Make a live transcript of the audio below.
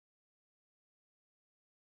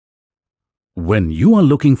When you are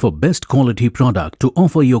looking for best quality product to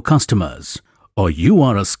offer your customers, or you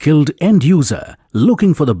are a skilled end user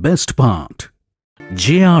looking for the best part,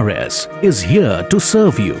 JRS is here to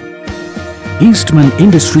serve you. Eastman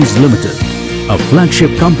Industries Limited, a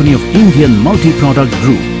flagship company of Indian multi-product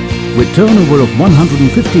group with turnover of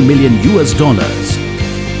 150 million US dollars,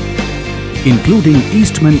 including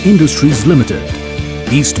Eastman Industries Limited,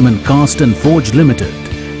 Eastman Cast and Forge Limited,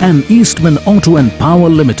 and Eastman Auto and Power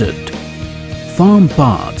Limited. Farm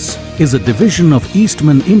Parts is a division of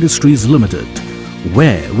Eastman Industries Limited,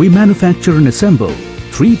 where we manufacture and assemble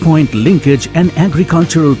 3-point linkage and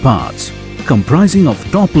agricultural parts comprising of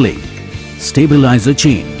top link, stabilizer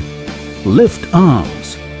chain, lift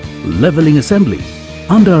arms, leveling assembly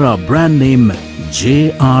under our brand name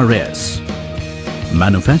JRS.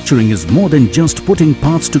 Manufacturing is more than just putting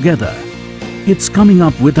parts together. It's coming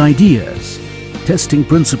up with ideas, testing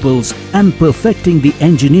principles and perfecting the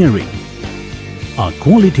engineering. Our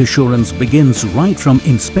quality assurance begins right from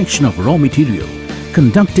inspection of raw material,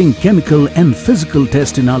 conducting chemical and physical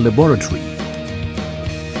tests in our laboratory.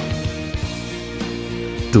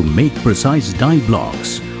 To make precise die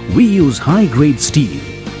blocks, we use high-grade steel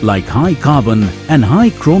like high carbon and high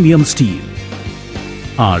chromium steel.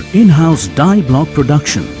 Our in-house die block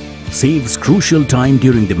production saves crucial time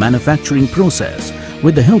during the manufacturing process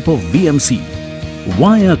with the help of VMC,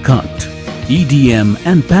 wire cut, EDM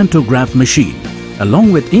and pantograph machine,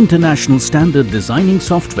 along with international standard designing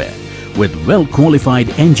software with well-qualified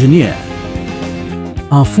engineer.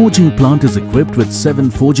 Our forging plant is equipped with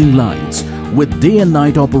 7 forging lines with day and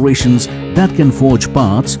night operations that can forge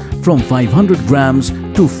parts from 500 grams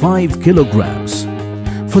to 5 kilograms.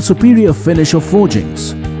 For superior finish of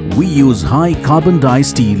forgings, we use high carbon die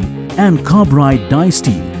steel and carburized die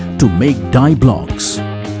steel to make die blocks.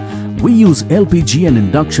 We use LPG and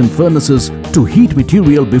induction furnaces to heat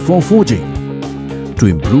material before forging. To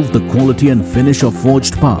improve the quality and finish of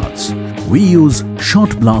forged parts, we use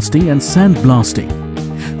shot blasting and sand blasting.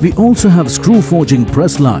 We also have screw forging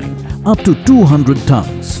press line up to 200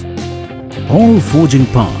 tons. All forging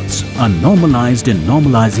parts are normalized in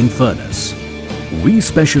normalizing furnace. We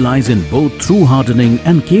specialize in both through hardening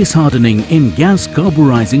and case hardening in gas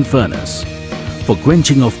carburizing furnace. For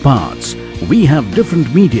quenching of parts, we have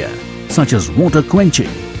different media such as water quenching,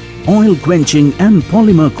 oil quenching and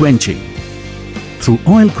polymer quenching. Through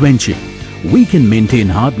oil quenching, we can maintain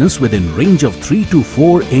hardness within range of 3 to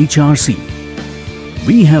 4 HRC.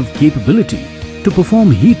 We have capability to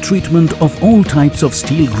perform heat treatment of all types of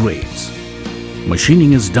steel grades.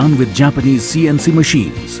 Machining is done with Japanese CNC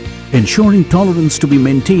machines, ensuring tolerance to be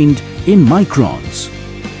maintained in microns.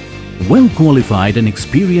 Well-qualified and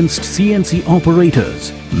experienced CNC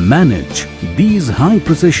operators manage these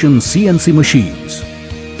high-precision CNC machines.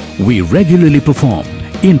 We regularly perform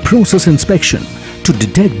in-process inspection to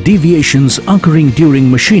detect deviations occurring during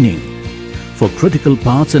machining. For critical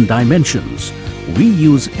parts and dimensions, we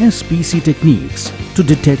use SPC techniques to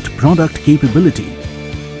detect product capability.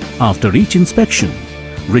 After each inspection,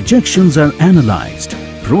 rejections are analyzed,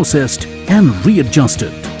 processed and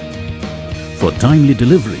readjusted. For timely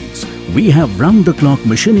deliveries, we have round-the-clock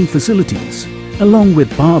machining facilities along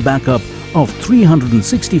with power backup of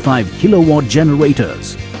 365 kilowatt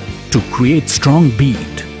generators to create strong bead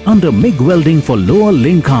under MIG welding for lower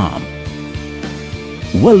link arm.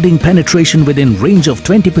 Welding penetration within range of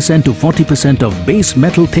 20% to 40% of base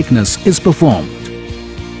metal thickness is performed.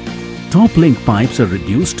 Top link pipes are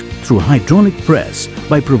reduced through hydraulic press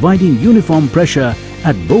by providing uniform pressure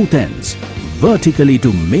at both ends vertically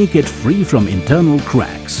to make it free from internal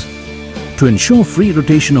cracks. To ensure free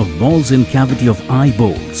rotation of balls in cavity of eye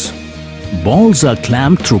bolts, balls are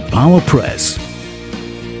clamped through power press.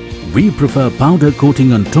 We prefer powder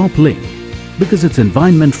coating on top link because it's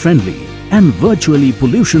environment friendly and virtually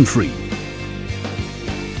pollution free.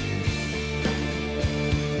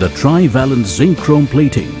 The trivalent zinc chrome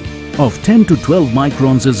plating of 10 to 12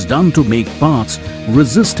 microns is done to make parts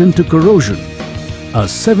resistant to corrosion. A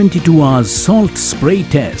 72 hours salt spray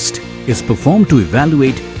test is performed to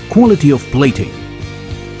evaluate quality of plating.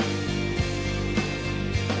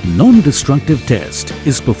 Non-destructive test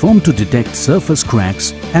is performed to detect surface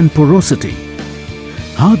cracks and porosity.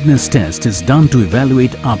 Hardness test is done to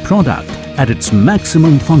evaluate our product at its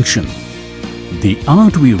maximum function. The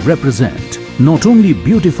art we represent not only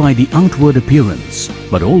beautify the outward appearance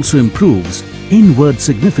but also improves inward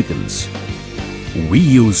significance. We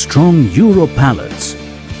use strong Euro pallets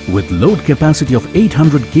with load capacity of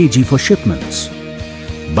 800 kg for shipments.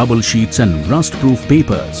 Bubble sheets and rust-proof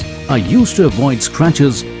papers are used to avoid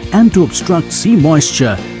scratches and to obstruct sea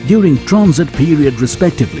moisture during transit period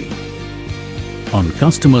respectively. On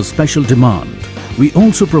customer special demand, we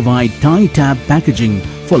also provide tie tab packaging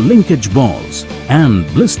for linkage balls and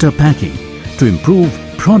blister packing to improve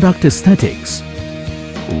product aesthetics.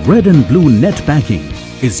 Red and blue net packing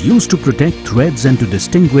is used to protect threads and to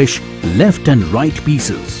distinguish left and right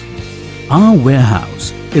pieces. Our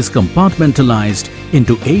warehouse is compartmentalized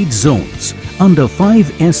into 8 zones under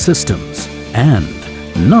 5S systems and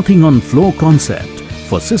nothing on floor concept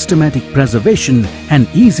for systematic preservation and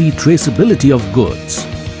easy traceability of goods.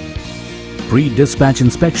 Pre-dispatch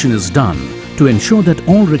inspection is done to ensure that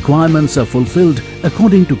all requirements are fulfilled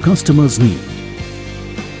according to customers' need.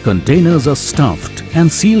 Containers are stuffed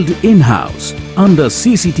and sealed in-house under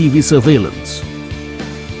CCTV surveillance.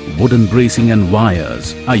 Wooden bracing and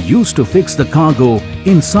wires are used to fix the cargo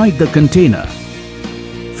inside the container.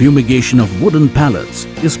 Fumigation of wooden pallets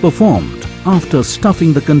is performed after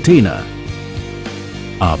stuffing the container.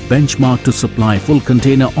 Our benchmark to supply full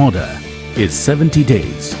container order is 70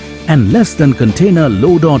 days and less than container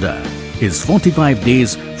load order is 45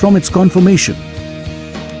 days from its confirmation.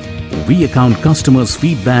 We account customers'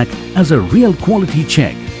 feedback as a real quality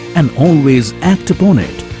check and always act upon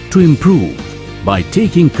it to improve by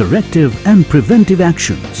taking corrective and preventive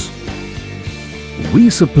actions.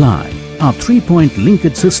 We supply our 3-point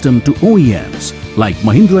linkage system to OEMs like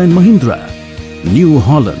Mahindra & Mahindra, New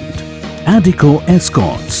Holland, Adecco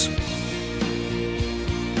Escorts.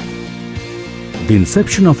 The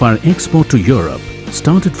inception of our export to Europe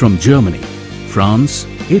started from Germany, France,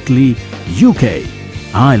 Italy, UK,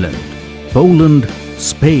 Ireland, Poland,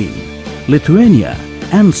 Spain, Lithuania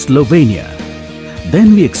and Slovenia.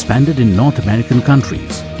 Then we expanded in North American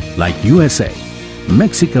countries like USA,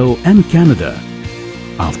 Mexico and Canada.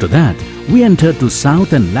 After that, we entered to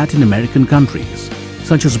South and Latin American countries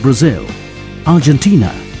such as Brazil,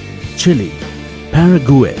 Argentina, Chile,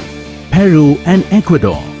 Paraguay, Peru and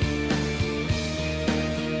Ecuador.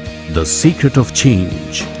 The secret of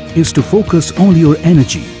change is to focus all your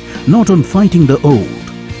energy not on fighting the old,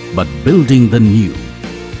 but building the new.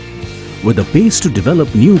 With a pace to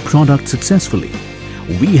develop new products successfully,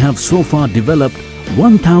 we have so far developed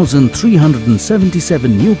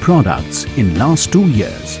 1,377 new products in last 2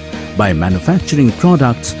 years by manufacturing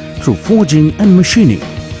products through forging and machining.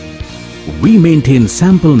 We maintain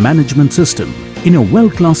sample management system in a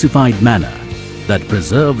well-classified manner that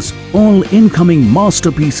preserves all incoming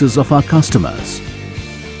masterpieces of our customers.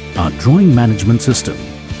 Our drawing management system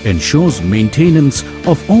ensures maintenance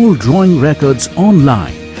of all drawing records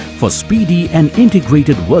online for speedy and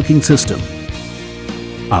integrated working system.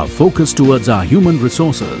 Our focus towards our human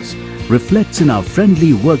resources reflects in our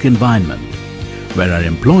friendly work environment, where our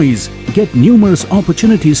employees get numerous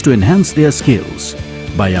opportunities to enhance their skills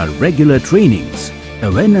by our regular trainings,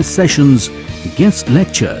 awareness sessions, guest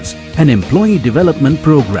lectures and employee development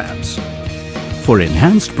programs. For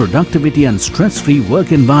enhanced productivity and stress-free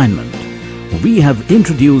work environment, we have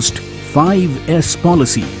introduced 5S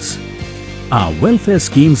policies. Our welfare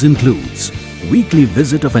schemes includes weekly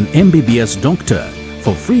visit of an MBBS doctor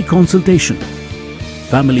for free consultation,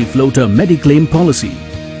 family floater mediclaim policy,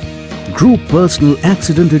 group personal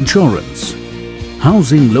accident insurance,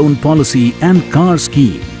 housing loan policy and car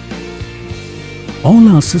scheme. All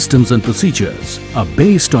our systems and procedures are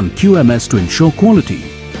based on QMS to ensure quality.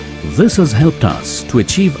 This has helped us to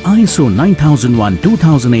achieve ISO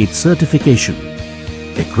 9001-2008 certification.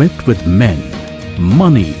 Equipped with men,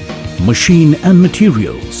 money, machine and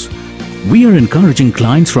materials, we are encouraging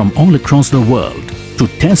clients from all across the world to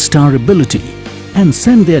test our ability and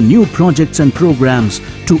send their new projects and programs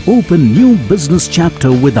to open new business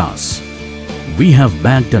chapter with us. We have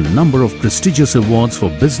bagged a number of prestigious awards for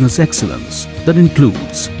business excellence that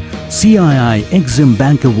includes CII Exim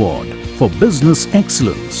Bank Award for Business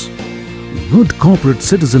Excellence, Good Corporate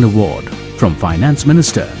Citizen Award from Finance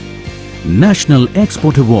Minister, National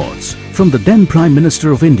Export Awards from the then Prime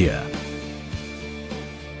Minister of India.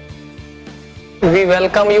 We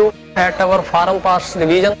welcome you at our farm parts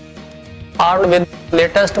division, armed with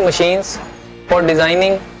latest machines for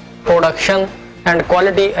designing, production and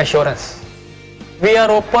quality assurance. We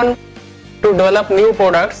are open to develop new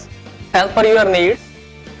products as per your needs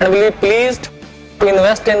and will be pleased to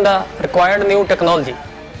invest in the required new technology.